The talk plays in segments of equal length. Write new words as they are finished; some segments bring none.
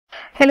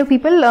Hello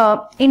people,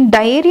 in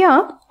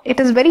diarrhea,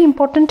 it is very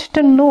important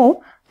to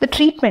know the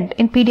treatment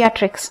in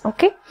pediatrics,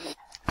 okay?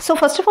 So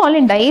first of all,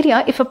 in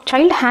diarrhea, if a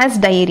child has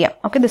diarrhea,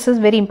 okay, this is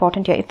very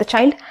important here. If the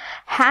child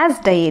has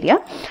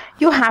diarrhea,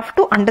 you have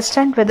to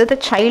understand whether the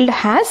child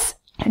has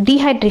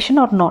dehydration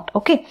or not,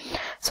 okay?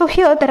 So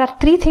here there are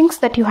three things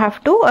that you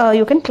have to,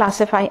 you can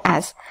classify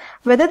as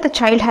whether the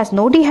child has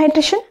no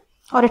dehydration,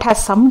 or it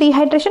has some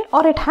dehydration,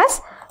 or it has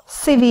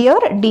severe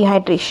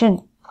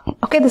dehydration.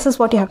 Okay, this is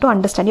what you have to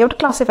understand. You have to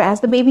classify.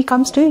 As the baby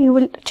comes to you, you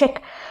will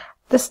check.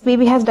 This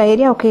baby has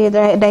diarrhea. Okay,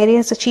 the diarrhea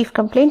is the chief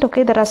complaint.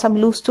 Okay, there are some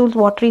loose stools,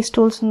 watery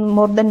stools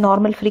more than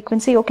normal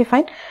frequency. Okay,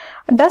 fine.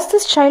 Does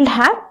this child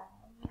have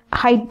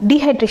high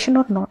dehydration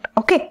or not?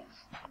 Okay.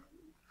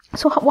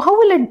 So how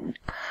will a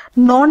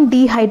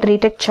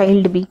non-dehydrated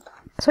child be?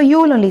 So you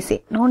will only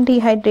say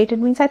non-dehydrated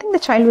means I think the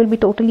child will be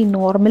totally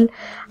normal.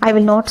 I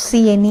will not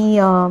see any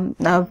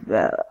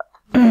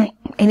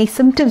any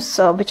symptoms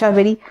which are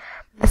very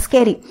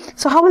scary.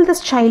 So how will this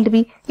child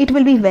be? It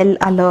will be well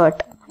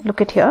alert.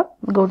 Look at here.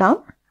 Go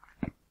down.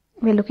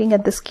 We're looking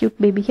at this cute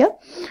baby here.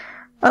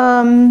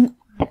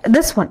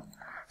 This one.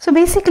 So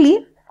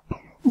basically,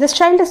 this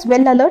child is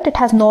well alert. It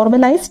has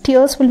normalized.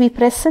 Tears will be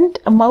present.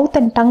 Mouth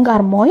and tongue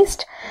are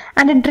moist.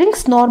 And it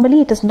drinks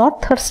normally. It is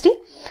not thirsty.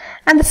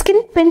 And the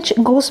skin pinch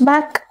goes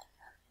back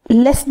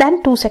less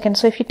than 2 seconds.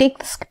 So if you take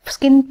the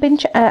skin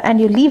pinch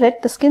and you leave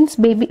it,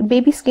 the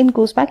baby skin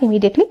goes back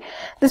immediately.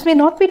 This may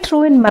not be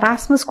true in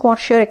marasmus,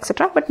 kwashiorkor,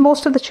 etc. But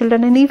most of the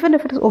children, and even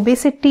if it is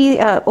obese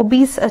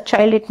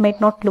child, it might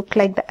not look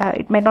like that.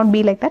 It might not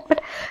be like that.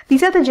 But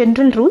these are the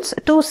general rules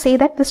to say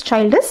that this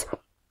child is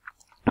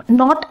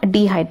not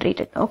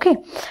dehydrated. Okay,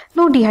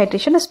 no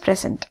dehydration is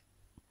present.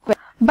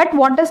 But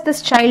what does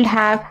this child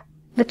have?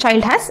 The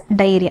child has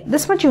diarrhea.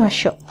 This much you are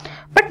sure.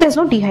 But there's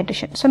no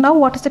dehydration. So now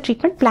what is the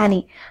treatment? Plan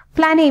A.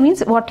 Plan A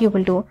means what you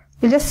will do.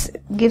 You'll just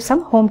give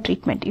some home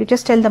treatment. You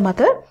just tell the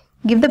mother,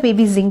 give the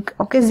baby zinc.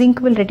 Okay, zinc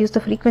will reduce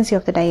the frequency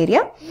of the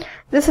diarrhea.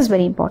 This is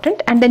very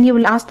important. And then you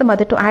will ask the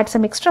mother to add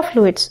some extra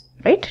fluids,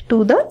 right,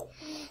 to the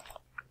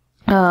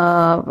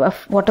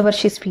whatever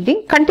she's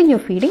feeding. Continue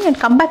feeding and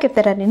come back if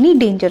there are any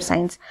danger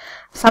signs.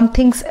 Some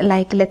things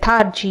like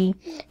lethargy,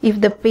 if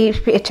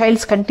the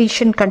child's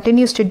condition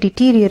continues to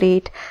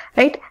deteriorate,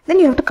 right, then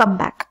you have to come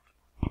back.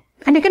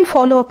 And you can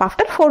follow up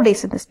after 4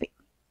 days in this way.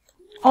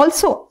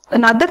 Also,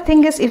 another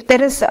thing is if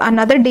there is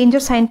another danger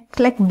sign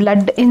like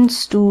blood in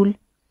stool,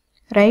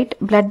 right,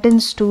 blood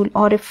in stool,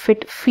 or if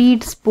it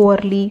feeds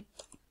poorly,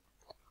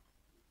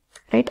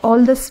 right,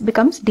 all this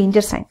becomes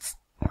danger signs.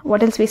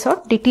 What else we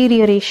saw?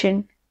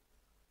 Deterioration.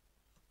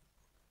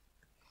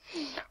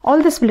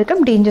 All this will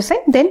become danger sign.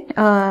 Then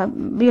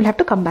we will have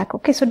to come back.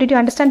 Okay, so did you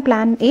understand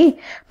plan A?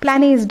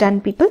 Plan A is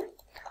done, people.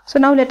 So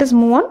now let us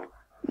move on.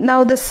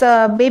 Now this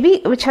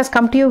baby which has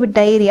come to you with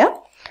diarrhea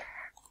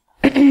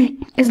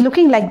is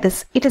looking like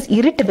this. It is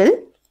irritable.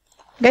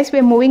 Guys, we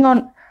are moving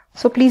on.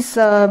 So please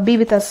be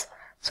with us.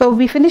 So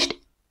we finished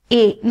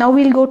A. Now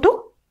we'll go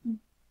to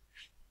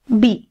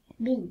B.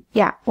 B.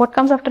 Yeah. What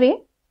comes after A?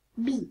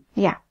 B.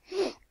 Yeah.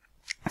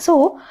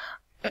 So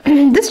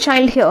this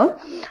child here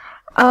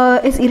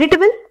is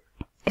irritable.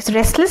 It's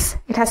restless.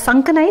 It has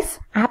sunken eyes.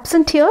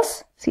 Absent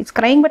tears. See, it's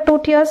crying but no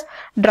tears.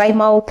 Dry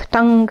mouth,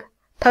 tongue.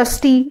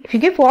 Thirsty. If you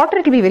give water,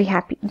 it will be very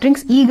happy.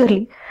 Drinks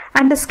eagerly.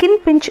 And the skin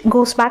pinch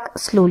goes back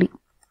slowly.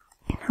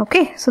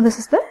 Okay. So this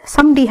is the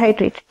some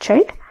dehydrated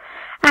child.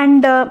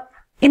 And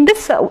in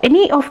this,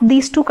 any of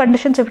these two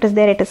conditions, if it is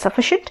there, it is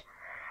sufficient.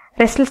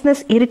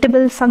 Restlessness,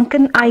 irritable,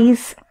 sunken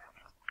eyes,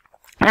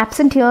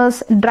 absent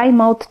ears, dry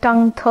mouth,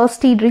 tongue,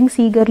 thirsty, drinks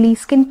eagerly,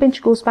 skin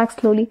pinch goes back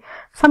slowly.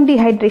 Some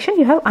dehydration,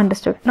 you have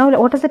understood. Now,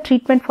 what is the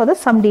treatment for the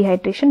some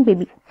dehydration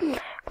baby?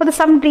 For the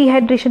some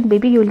dehydration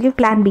baby, you will give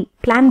plan B.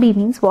 Plan B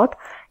means what?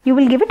 You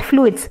will give it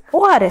fluids,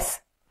 ORS,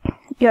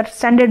 your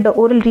standard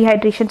oral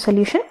rehydration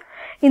solution.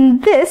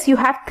 In this, you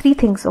have three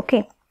things,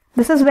 okay?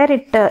 This is where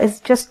it is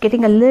just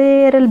getting a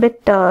little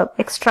bit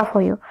extra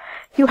for you.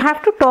 You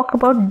have to talk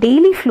about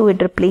daily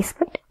fluid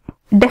replacement,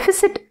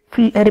 deficit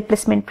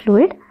replacement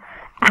fluid,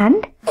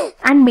 and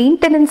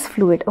maintenance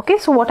fluid. Okay,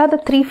 so what are the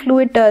three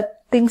fluid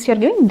things you're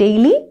giving?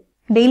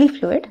 Daily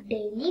fluid,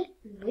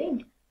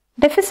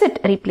 deficit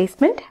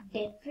replacement,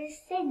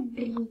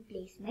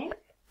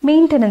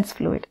 maintenance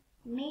fluid.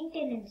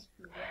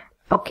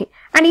 Okay,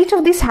 and each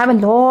of these have a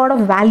lot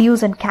of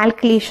values and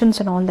calculations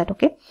and all that.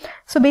 Okay,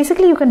 so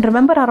basically you can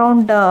remember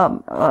around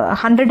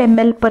 100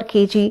 ml per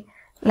kg,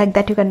 like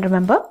that you can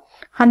remember.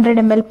 100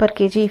 ml per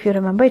kg, if you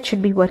remember, it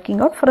should be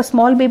working out. For a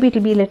small baby, it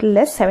will be a little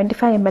less,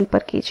 75 ml per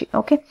kg.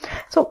 Okay.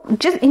 So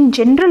just in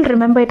general,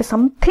 remember it is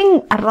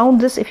something around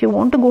this. If you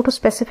want to go to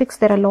specifics,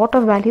 there are a lot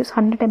of values.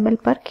 100 ml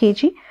per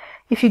kg.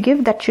 If you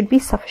give, that should be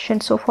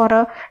sufficient. So for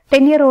a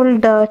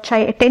 10-year-old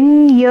child,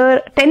 10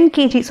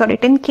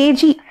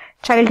 kg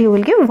child, you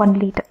will give 1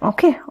 liter,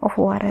 okay, of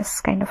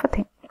ORS kind of a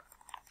thing.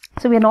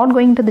 So we are not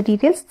going to the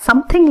details.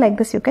 Something like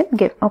this you can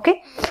give,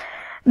 okay.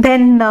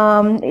 Then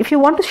if you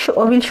want to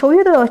show, we'll show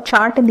you the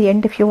chart in the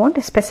end if you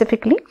want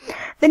specifically.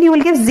 Then you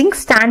will give zinc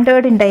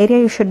standard. In diarrhea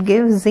you should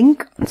give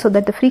zinc so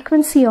that the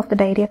frequency of the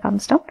diarrhea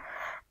comes down.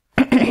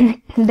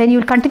 Then you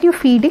will continue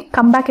feeding,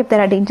 come back if there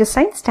are danger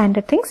signs,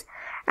 standard things.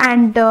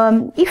 And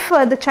if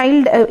the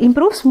child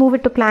improves, move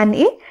it to plan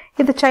A.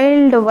 If the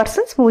child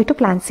worsens, move it to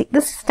plan C.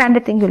 This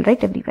standard thing you'll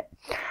write everywhere.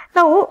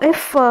 Now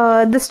if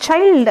this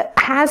child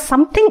has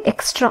something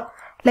extra,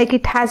 like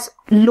it has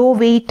low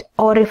weight,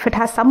 or if it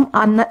has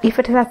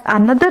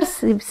another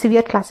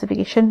severe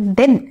classification,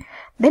 then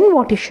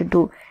what you should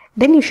do?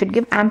 Then you should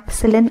give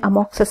ampicillin,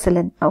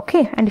 amoxicillin,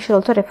 okay? And you should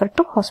also refer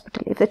to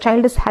hospital. If the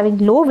child is having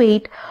low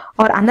weight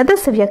or another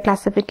severe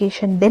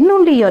classification, then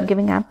only you are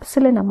giving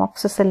ampicillin,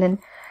 amoxicillin,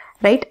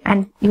 right?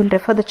 And you will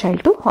refer the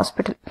child to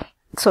hospital.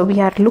 So we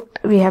have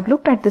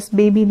looked at this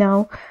baby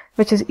now,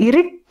 which is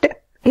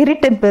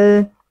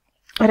irritable,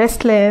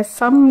 restless,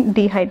 some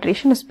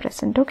dehydration is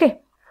present, okay?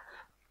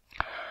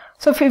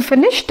 So if we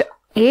finished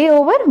A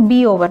over,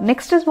 B over.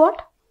 Next is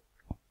what?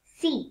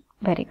 C.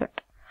 Very good.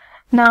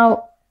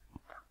 Now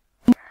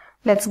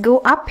let's go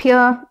up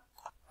here.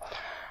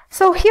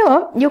 So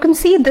here you can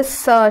see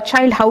this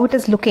child, how it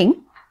is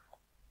looking.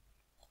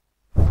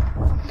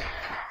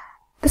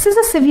 This is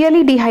a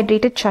severely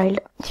dehydrated child.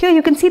 Here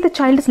you can see the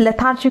child is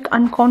lethargic,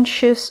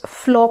 unconscious,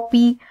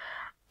 floppy,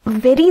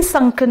 very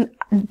sunken,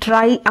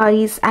 dry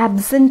eyes,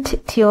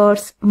 absent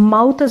tears,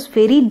 mouth is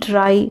very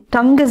dry,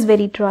 tongue is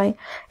very dry.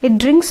 It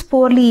drinks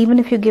poorly even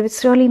if you give.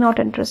 It's really not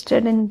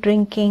interested in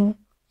drinking.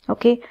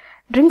 Okay,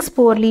 drinks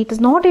poorly, it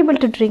is not able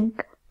to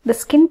drink. The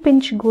skin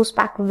pinch goes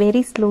back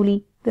very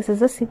slowly. This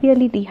is a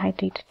severely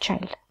dehydrated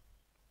child.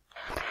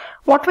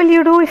 What will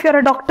you do if you're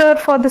a doctor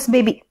for this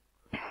baby?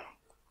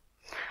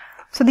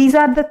 So these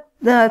are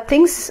the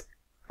things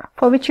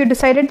for which you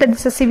decided that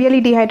this is severely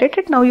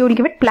dehydrated. Now you will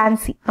give it plan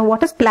C. Now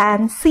what is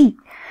plan C?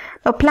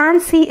 Now plan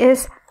C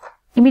is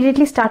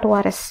immediately start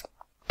ORS.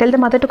 Tell the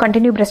mother to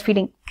continue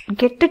breastfeeding.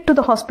 Get it to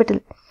the hospital.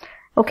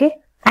 Okay.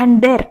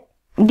 And there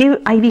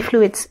give IV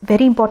fluids.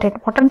 Very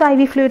important. What are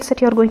the IV fluids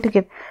that you are going to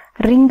give?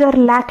 Ringer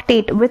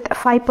lactate with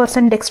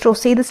 5% dextrose.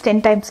 Say this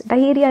 10 times.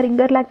 Diarrhea,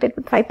 ringer lactate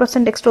with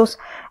 5% dextrose.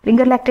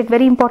 Ringer lactate,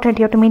 very important.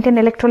 You have to maintain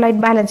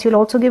electrolyte balance. You'll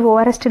also give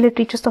ORS till it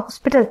reaches the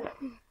hospital.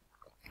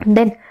 And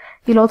then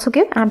you'll also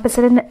give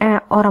ampicillin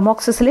or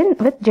amoxicillin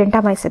with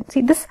gentamicin.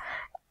 See this,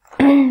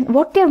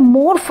 what they are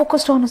more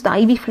focused on is the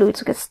IV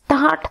fluids. Okay,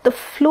 start the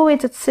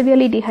fluids. It's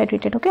severely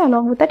dehydrated. Okay,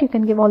 along with that you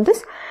can give all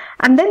this,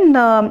 and then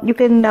you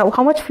can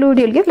how much fluid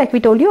you'll give? Like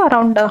we told you,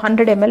 around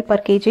 100 ml per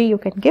kg you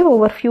can give.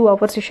 Over few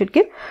hours you should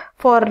give.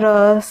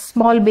 For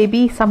small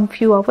baby, some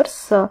few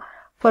hours.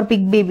 For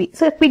big baby.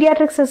 So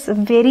pediatrics is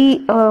very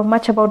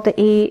much about the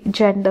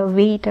age and the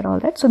weight and all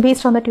that. So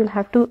based on that you'll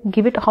have to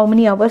give it how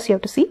many hours you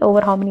have to see,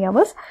 over how many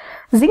hours.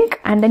 Zinc,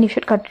 and then you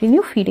should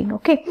continue feeding.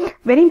 Okay.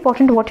 Very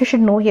important, what you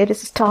should know here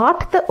is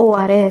start the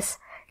ORS,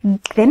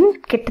 then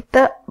get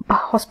the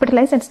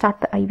hospitalized and start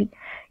the IV.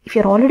 If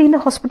you're already in the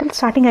hospital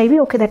starting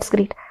IV, okay, that's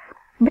great.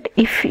 But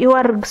if you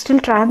are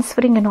still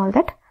transferring and all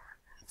that,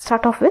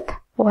 start off with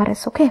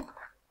ORS. Okay.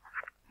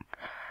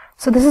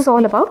 So this is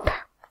all about.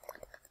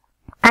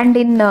 And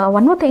in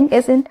one more thing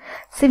is, in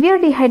severe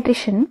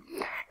dehydration,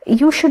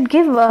 you should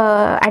give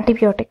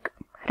antibiotic,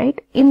 right?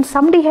 In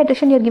some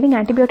dehydration, you're giving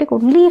antibiotic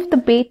only if the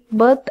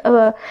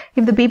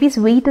if the baby's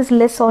weight is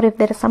less or if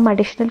there is some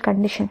additional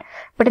condition.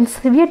 But in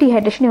severe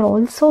dehydration, you're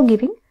also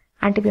giving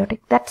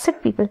antibiotic. That's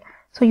it, people.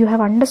 So you have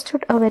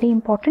understood a very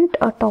important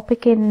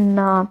topic in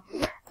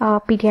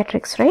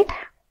pediatrics, right?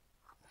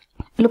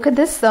 Look at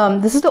this.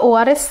 This is the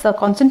ORS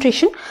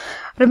concentration.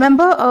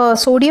 Remember,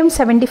 sodium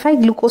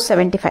 75, glucose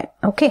 75.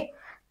 Okay.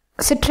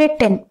 Citrate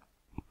 10,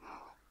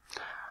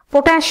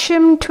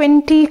 potassium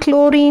 20,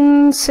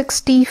 chlorine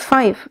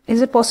 65.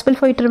 Is it possible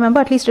for you to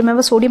remember? At least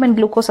remember sodium and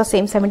glucose are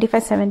same,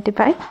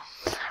 75.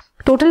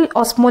 Total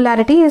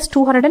osmolarity is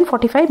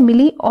 245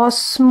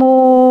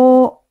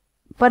 milliosmo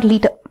per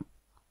liter.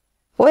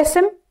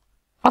 OSM,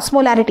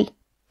 osmolarity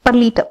per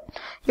liter.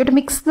 You have to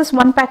mix this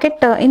one packet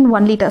in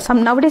 1 liter.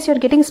 Nowadays you are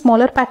getting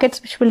smaller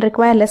packets which will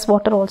require less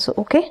water also.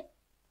 Okay.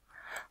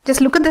 Just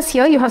look at this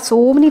here. You have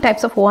so many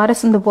types of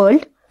ORS in the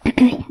world.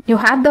 You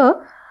have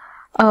the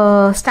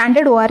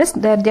standard ORS,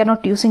 they are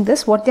not using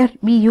this. What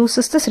we use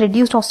is this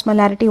reduced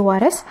osmolarity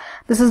ORS.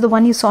 This is the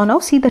one you saw now.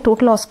 See, the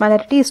total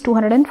osmolarity is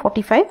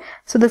 245.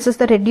 So this is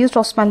the reduced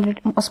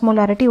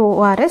osmolarity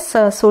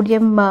ORS,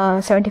 sodium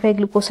 75,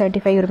 glucose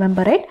 75, you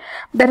remember, right?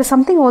 There is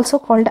something also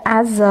called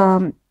as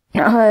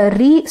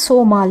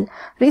Resomal.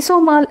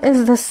 Resomal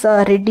is this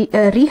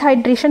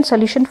rehydration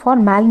solution for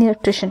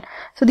malnutrition.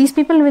 So these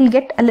people will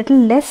get a little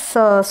less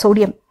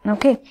sodium,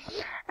 okay?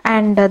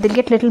 And they'll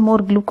get little more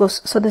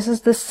glucose. So this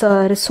is this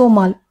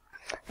Resomal,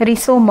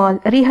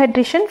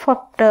 rehydration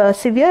for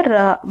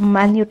severe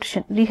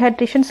malnutrition,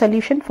 rehydration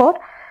solution for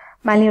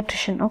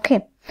malnutrition.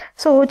 Okay,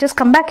 so just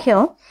come back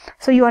here.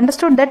 So you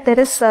understood that there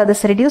is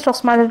this reduced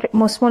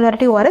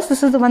osmolarity ORS.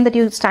 This is the one that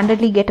you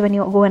standardly get when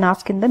you go and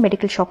ask in the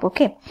medical shop.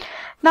 Okay,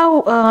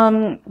 now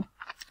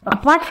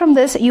Apart from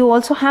this, you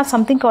also have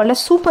something called a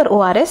super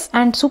ORS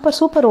and super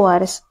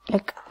ORS.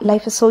 Like,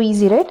 life is so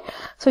easy, right?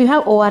 So you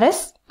have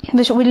ORS,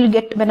 which will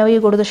get whenever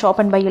you go to the shop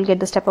and buy, you'll get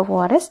this type of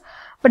ORS.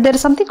 But there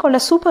is something called a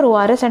super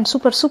ORS and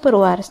super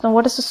ORS. Now,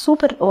 what is the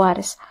super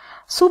ORS?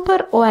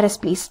 Super ORS,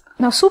 please.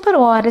 Now, super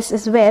ORS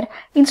is where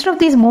instead of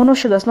these mono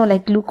sugars, no,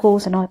 like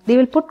glucose and all, they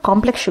will put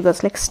complex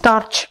sugars like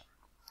starch.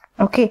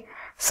 Okay.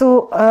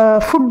 So,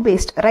 food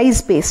based,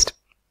 rice based.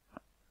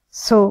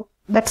 So,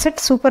 that's it.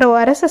 Super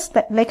ORS is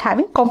like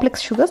having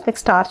complex sugars like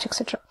starch,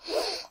 etc.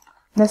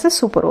 This is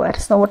super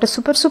ORS. Now, what is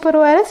super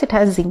ORS? It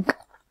has zinc.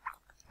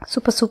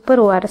 Super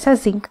ORS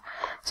has zinc.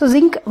 So,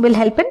 zinc will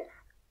help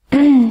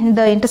in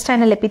the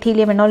intestinal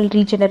epithelium and all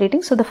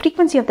regenerating. So, the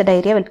frequency of the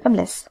diarrhea will become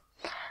less.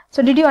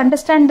 So, did you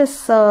understand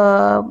this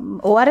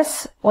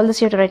ORS? All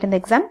this you have to write in the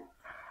exam.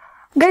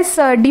 Guys,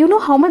 do you know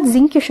how much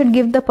zinc you should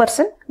give the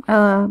person?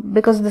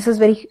 Because this is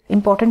very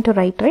important to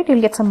write, right?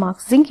 You'll get some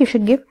marks. Zinc you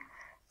should give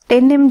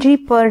 10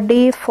 mg per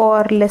day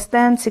for less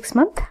than 6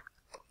 months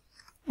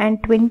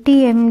and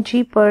 20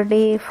 mg per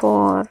day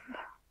for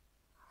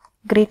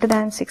greater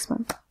than 6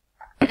 months.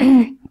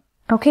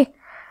 Okay.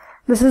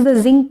 This is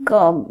the zinc,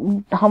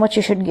 how much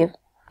you should give.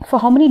 For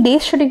how many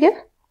days should you give?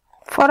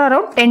 For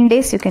around 10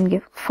 days you can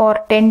give. For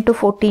 10 to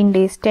 14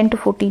 days. 10 to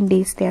 14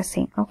 days they are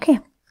saying. Okay.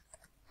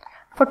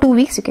 For 2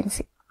 weeks you can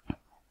say.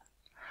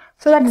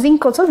 So that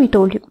zinc also we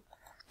told you.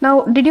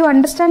 Now, did you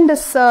understand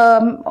this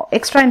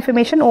extra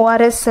information?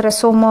 ORS,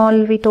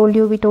 Resomal, we told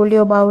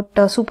you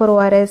about super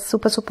ORS,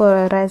 super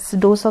ORS,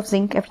 dose of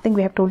zinc, everything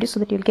we have told you so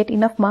that you'll get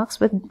enough marks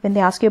when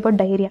they ask you about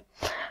diarrhea.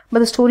 But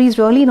the story is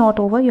really not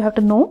over. You have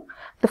to know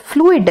the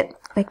fluid.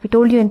 Like we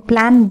told you in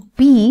plan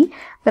B,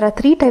 there are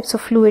 3 types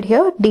of fluid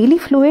here. Daily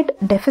fluid,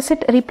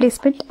 deficit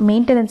replacement,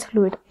 maintenance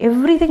fluid.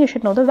 Everything you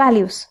should know the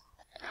values.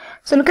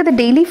 So look at the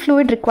daily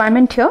fluid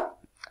requirement here.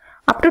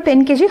 Up to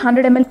 10 kg,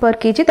 100 ml per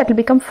kg, that will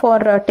become for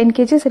 10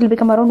 kgs, it will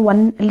become around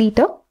 1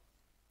 liter.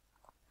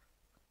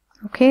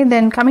 Okay,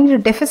 then coming to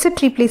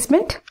deficit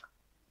replacement.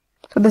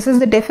 So this is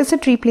the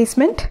deficit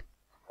replacement,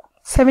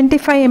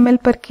 75 ml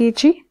per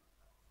kg.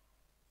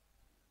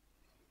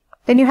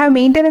 Then you have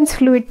maintenance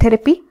fluid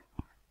therapy.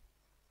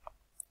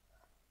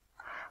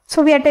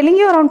 So we are telling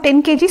you around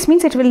 10 kgs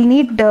means it will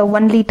need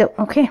 1 liter.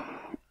 Okay.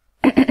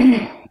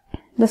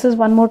 This is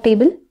one more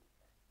table.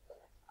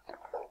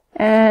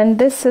 And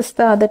this is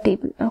the other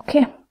table.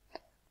 Okay.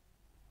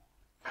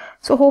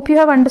 So hope you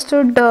have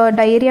understood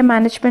diarrhea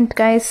management,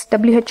 guys.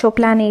 WHO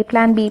plan A,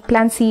 plan B,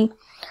 plan C,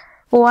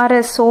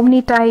 ORS, so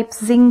many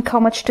types, zinc, how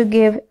much to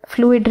give,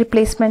 fluid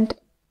replacement.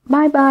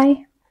 Bye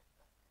bye.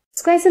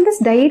 So guys, in this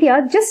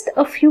diarrhea, just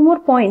a few more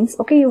points.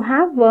 Okay, you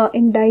have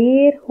in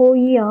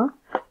diarrhoea,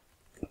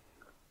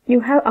 you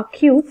have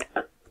acute.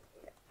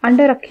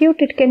 Under acute,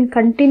 it can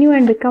continue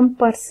and become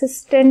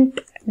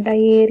persistent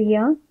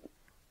diarrhea.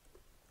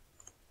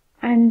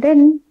 And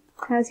then,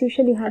 as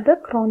usual, you have the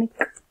chronic.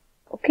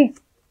 Okay.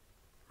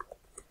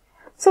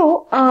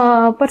 So,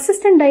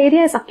 persistent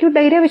diarrhea is acute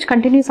diarrhea which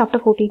continues after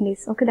 14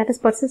 days. Okay, that is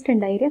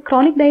persistent diarrhea.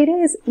 Chronic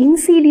diarrhea is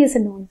insidious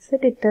in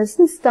onset. It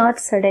doesn't start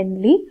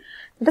suddenly.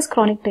 That is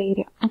chronic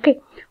diarrhea. Okay.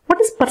 What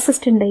is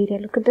persistent diarrhea?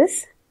 Look at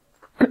this.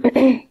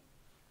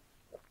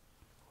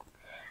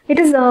 It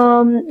is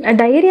a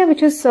diarrhea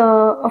which is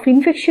of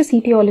infectious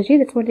etiology.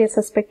 That's what they are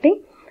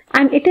suspecting.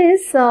 And it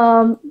is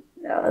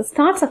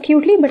starts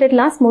acutely, but it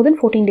lasts more than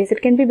 14 days.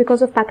 It can be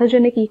because of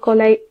pathogenic E.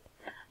 coli,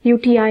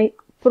 UTI,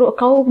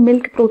 cow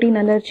milk protein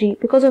allergy,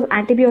 because of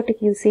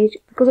antibiotic usage,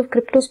 because of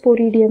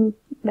cryptosporidium,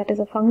 that is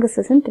a fungus,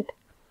 isn't it?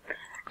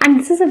 And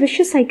this is a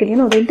vicious cycle. You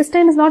know, the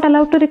intestine is not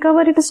allowed to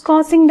recover. It is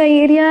causing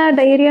diarrhea.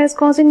 Diarrhea is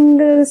causing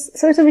this.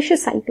 So it's a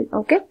vicious cycle.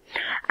 Okay.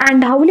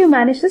 And how will you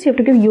manage this? You have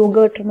to give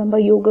yogurt. Remember,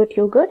 yogurt,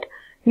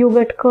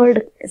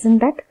 curd. Isn't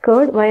that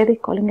curd? Why are they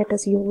calling it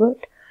as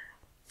yogurt?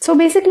 So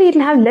basically, it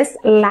will have less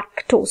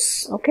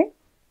lactose. Okay.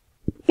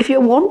 If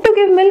you want to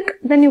give milk,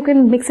 then you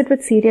can mix it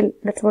with cereal.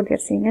 That's what they are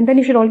saying. And then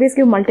you should always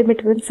give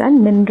multivitamins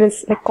and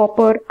minerals like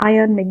copper,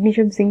 iron,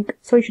 magnesium, zinc.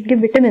 So you should give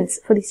vitamins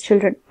for these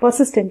children.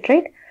 Persistent,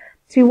 right?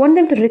 So you want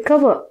them to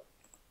recover.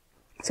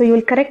 So you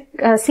will correct,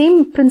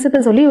 same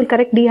principles only, you will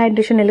correct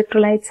dehydration,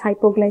 electrolytes,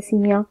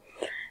 hypoglycemia,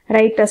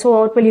 right? So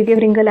what will you give?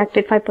 Ringer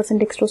lactate, 5%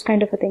 dextrose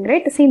kind of a thing,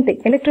 right? The same thing.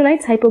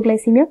 Electrolytes,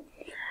 hypoglycemia.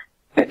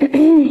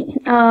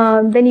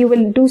 Then you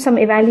will do some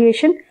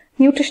evaluation.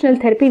 Nutritional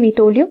therapy, we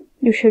told you.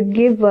 You should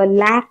give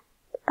yogurt,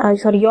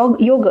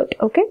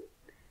 okay?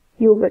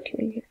 Yogurt you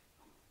will give.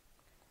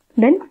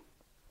 Then,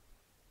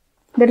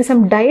 there is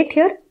some diet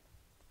here.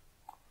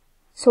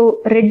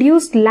 So,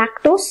 reduced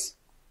lactose.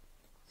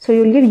 So,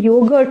 you will give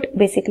yogurt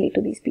basically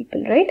to these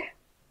people, right?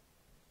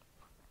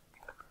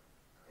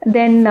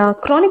 Then,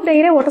 chronic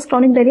diarrhea. What is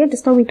chronic diarrhea?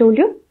 Just now we told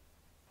you.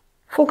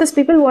 Focus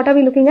people, what are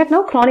we looking at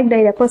now? Chronic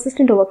diarrhea,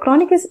 persistent over.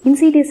 Chronic is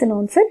insidious in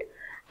onset.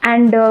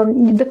 And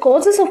the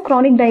causes of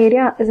chronic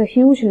diarrhea is a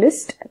huge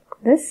list.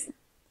 This.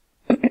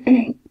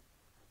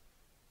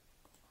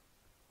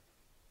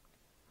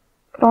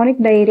 Chronic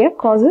diarrhea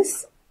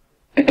causes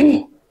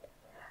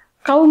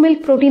cow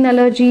milk protein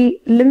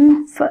allergy,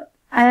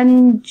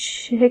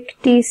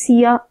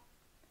 lymphangiectasia,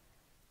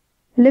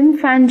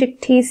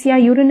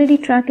 lymphangiectasia, urinary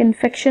tract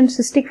infection,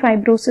 cystic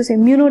fibrosis,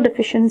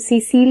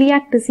 immunodeficiency,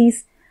 celiac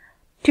disease,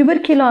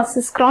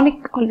 tuberculosis,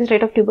 chronic always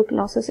rate of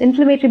tuberculosis,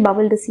 inflammatory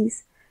bowel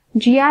disease,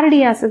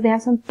 giardiasis, they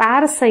have some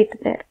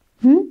parasite there.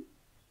 So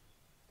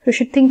you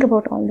should think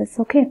about all this,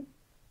 okay?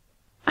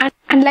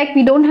 And like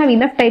we don't have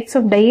enough types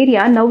of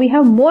diarrhea, now we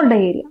have more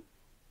diarrhea.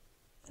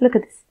 Look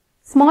at this.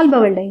 Small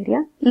bowel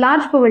diarrhea,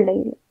 large bowel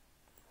diarrhea.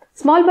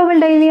 Small bowel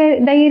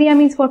diarrhea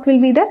means what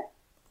will be there?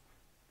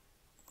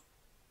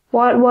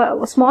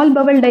 Small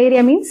bowel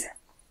diarrhea means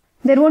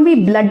there won't be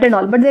blood and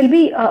all, but there will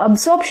be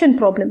absorption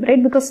problem,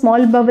 right? Because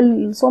small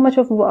bowel, so much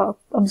of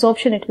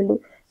absorption it will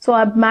do. So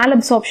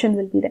malabsorption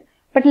will be there.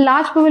 But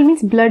large bowel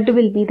means blood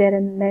will be there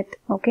in that,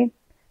 okay?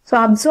 So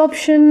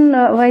absorption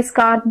wise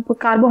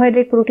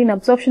carbohydrate, protein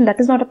absorption, that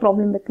is not a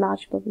problem with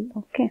large bowel,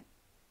 okay?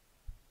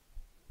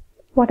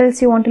 What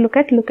else you want to look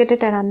at? Look at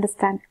it and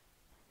understand.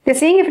 They're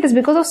saying if it is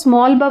because of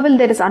small bowel,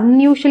 there is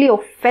unusually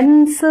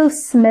offensive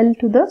smell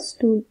to the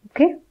stool,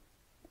 okay?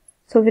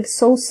 So if it's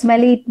so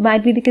smelly, it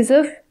might be because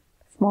of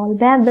small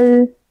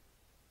bowel.